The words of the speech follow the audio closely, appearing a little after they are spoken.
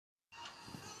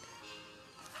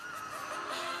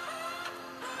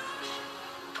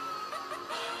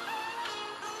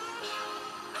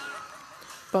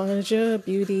Bonjour,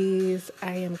 beauties.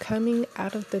 I am coming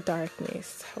out of the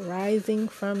darkness, rising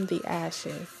from the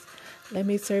ashes. Let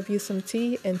me serve you some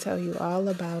tea and tell you all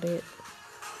about it.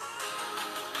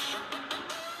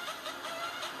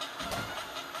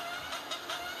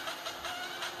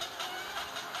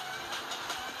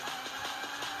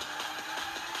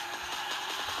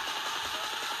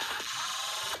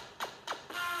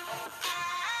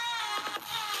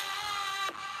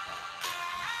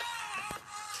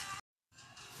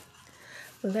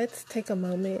 Let's take a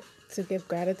moment to give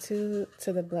gratitude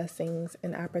to the blessings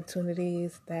and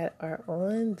opportunities that are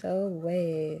on the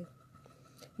way.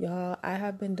 Y'all, I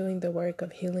have been doing the work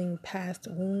of healing past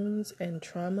wounds and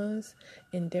traumas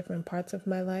in different parts of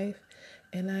my life,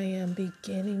 and I am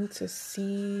beginning to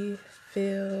see,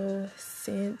 feel,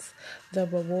 sense the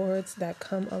rewards that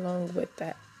come along with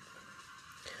that.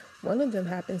 One of them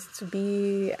happens to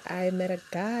be I met a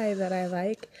guy that I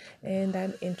like and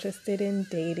I'm interested in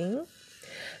dating.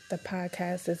 The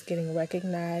podcast is getting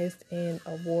recognized and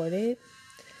awarded.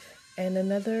 And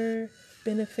another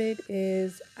benefit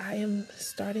is I am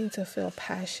starting to feel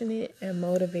passionate and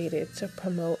motivated to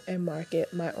promote and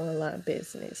market my online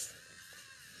business.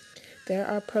 There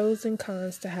are pros and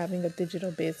cons to having a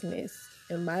digital business.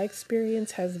 And my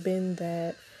experience has been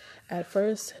that at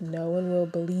first, no one will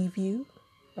believe you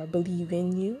or believe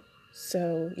in you.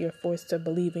 So you're forced to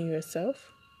believe in yourself.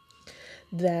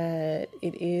 That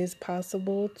it is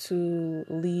possible to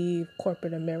leave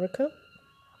corporate America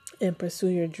and pursue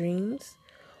your dreams.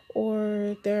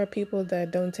 Or there are people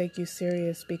that don't take you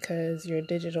serious because your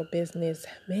digital business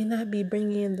may not be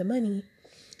bringing in the money,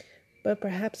 but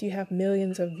perhaps you have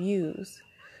millions of views,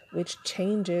 which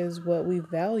changes what we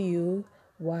value,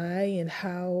 why, and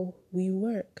how we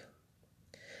work.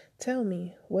 Tell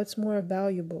me, what's more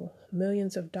valuable,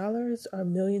 millions of dollars or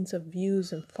millions of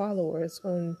views and followers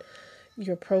on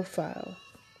your profile?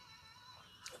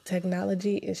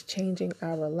 Technology is changing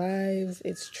our lives.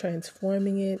 It's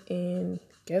transforming it. And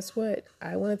guess what?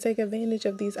 I want to take advantage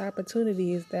of these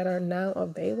opportunities that are now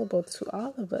available to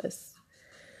all of us.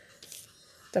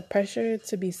 The pressure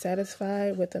to be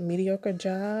satisfied with a mediocre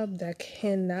job that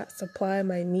cannot supply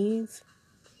my needs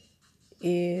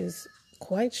is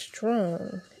quite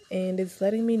strong. And it's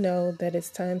letting me know that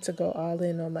it's time to go all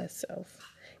in on myself.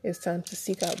 It's time to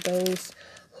seek out those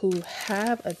who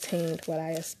have attained what I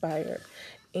aspired,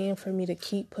 and for me to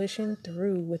keep pushing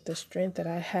through with the strength that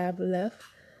I have left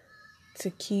to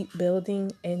keep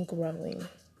building and growing.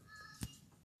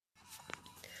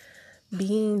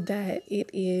 Being that it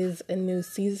is a new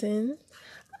season,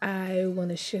 I want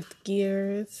to shift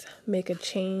gears, make a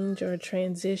change or a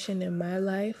transition in my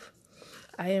life.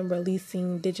 I am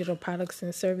releasing digital products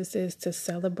and services to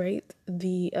celebrate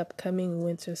the upcoming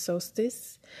winter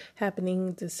solstice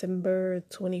happening December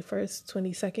 21st,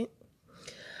 22nd.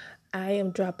 I am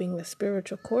dropping a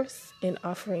spiritual course and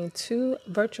offering 2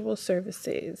 virtual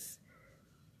services,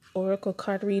 Oracle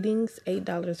card readings,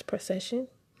 $8 per session,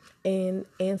 and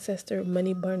ancestor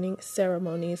money burning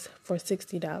ceremonies for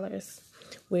 $60,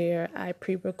 where I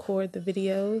pre-record the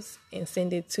videos and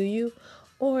send it to you,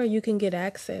 or you can get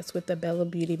access with the Bella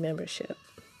Beauty membership.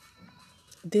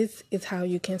 This is how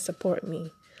you can support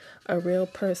me, a real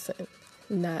person,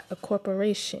 not a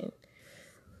corporation,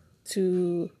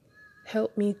 to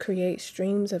help me create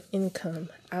streams of income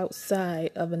outside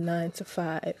of a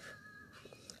 9-to-5.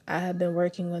 I have been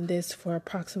working on this for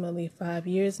approximately 5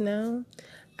 years now.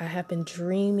 I have been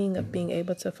dreaming of being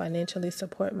able to financially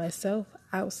support myself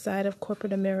outside of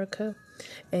corporate America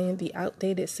and the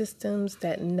outdated systems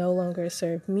that no longer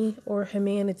serve me or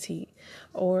humanity,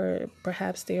 or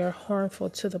perhaps they are harmful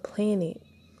to the planet,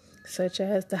 such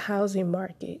as the housing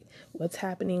market, what's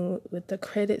happening with the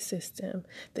credit system,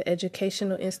 the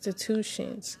educational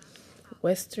institutions,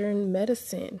 Western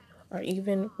medicine, or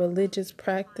even religious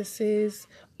practices,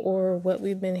 or what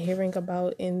we've been hearing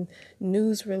about in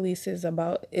news releases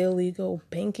about illegal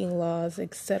banking laws,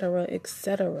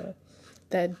 etc.,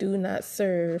 that do not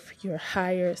serve your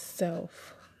higher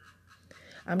self.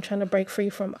 I'm trying to break free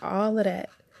from all of that.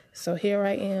 So here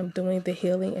I am doing the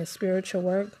healing and spiritual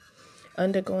work,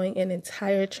 undergoing an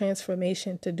entire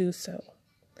transformation to do so.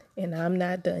 And I'm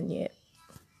not done yet.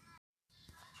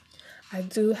 I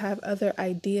do have other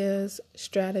ideas,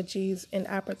 strategies, and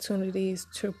opportunities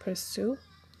to pursue.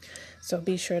 So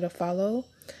be sure to follow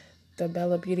the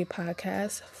Bella Beauty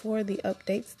Podcast for the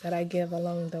updates that I give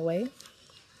along the way.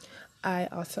 I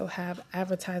also have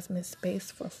advertisement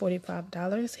space for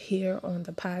 $45 here on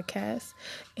the podcast.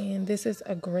 And this is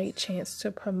a great chance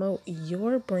to promote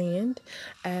your brand,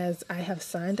 as I have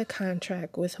signed a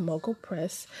contract with Mogul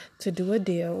Press to do a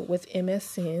deal with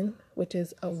MSN, which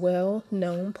is a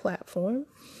well-known platform.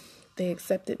 They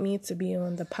accepted me to be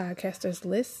on the podcasters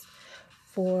list,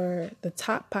 for the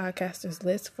top podcasters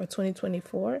list for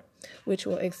 2024, which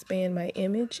will expand my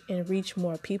image and reach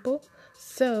more people.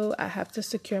 So I have to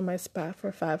secure my spot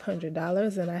for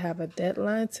 $500, and I have a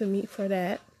deadline to meet for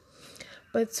that.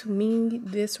 But to me,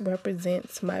 this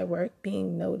represents my work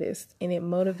being noticed, and it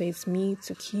motivates me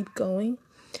to keep going,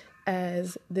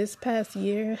 as this past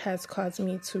year has caused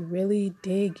me to really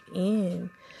dig in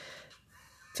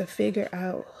to figure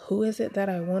out who is it that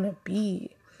I want to be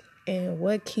and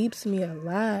what keeps me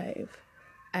alive.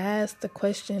 Ask the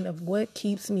question of what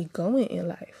keeps me going in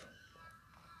life.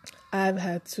 I've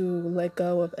had to let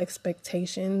go of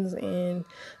expectations in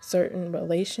certain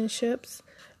relationships.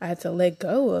 I had to let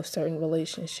go of certain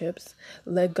relationships,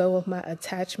 let go of my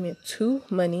attachment to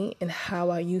money and how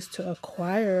I used to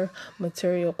acquire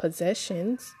material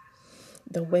possessions.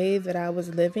 The way that I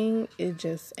was living, it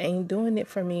just ain't doing it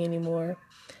for me anymore.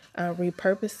 I'm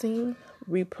repurposing,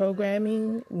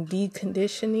 reprogramming,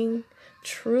 deconditioning,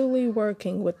 truly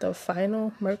working with the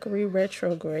final Mercury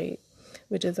retrograde,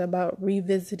 which is about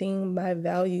revisiting my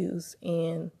values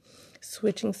and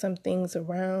switching some things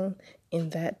around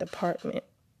in that department.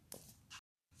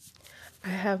 I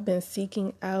have been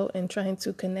seeking out and trying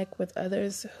to connect with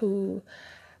others who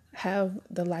have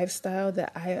the lifestyle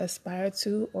that I aspire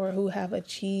to, or who have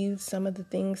achieved some of the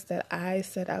things that I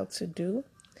set out to do.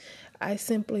 I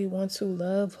simply want to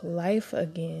love life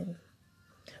again.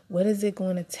 What is it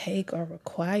going to take or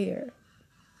require?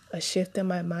 A shift in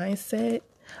my mindset,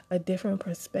 a different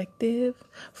perspective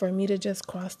for me to just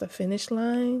cross the finish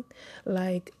line?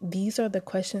 Like, these are the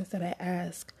questions that I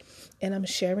ask, and I'm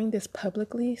sharing this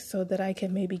publicly so that I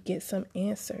can maybe get some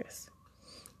answers.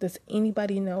 Does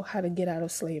anybody know how to get out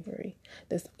of slavery?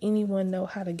 Does anyone know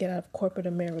how to get out of corporate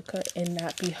America and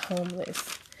not be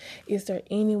homeless? Is there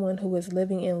anyone who is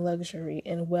living in luxury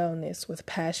and wellness with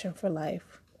passion for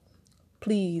life?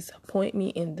 Please point me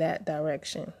in that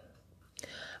direction.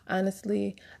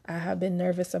 Honestly, I have been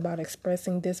nervous about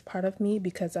expressing this part of me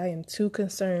because I am too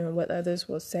concerned what others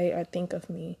will say or think of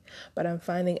me. But I'm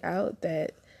finding out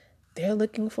that they're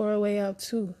looking for a way out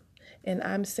too. And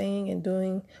I'm saying and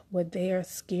doing what they are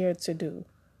scared to do.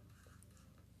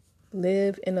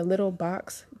 Live in a little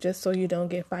box just so you don't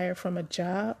get fired from a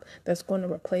job that's going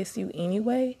to replace you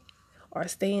anyway, or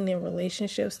staying in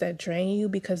relationships that drain you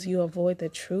because you avoid the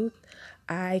truth.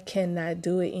 I cannot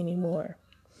do it anymore.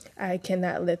 I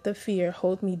cannot let the fear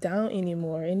hold me down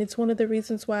anymore. And it's one of the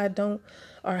reasons why I don't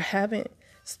or haven't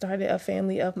started a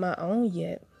family of my own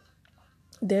yet.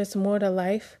 There's more to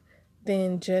life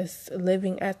than just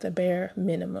living at the bare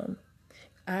minimum.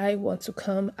 I want to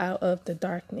come out of the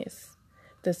darkness.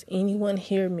 Does anyone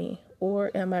hear me,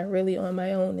 or am I really on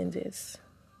my own in this?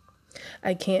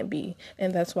 I can't be,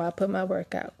 and that's why I put my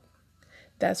work out.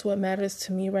 That's what matters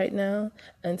to me right now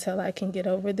until I can get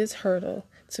over this hurdle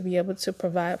to be able to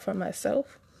provide for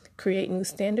myself, create new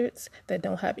standards that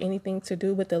don't have anything to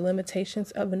do with the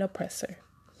limitations of an oppressor.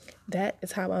 That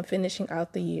is how I'm finishing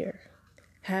out the year.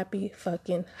 Happy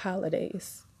fucking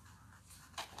holidays.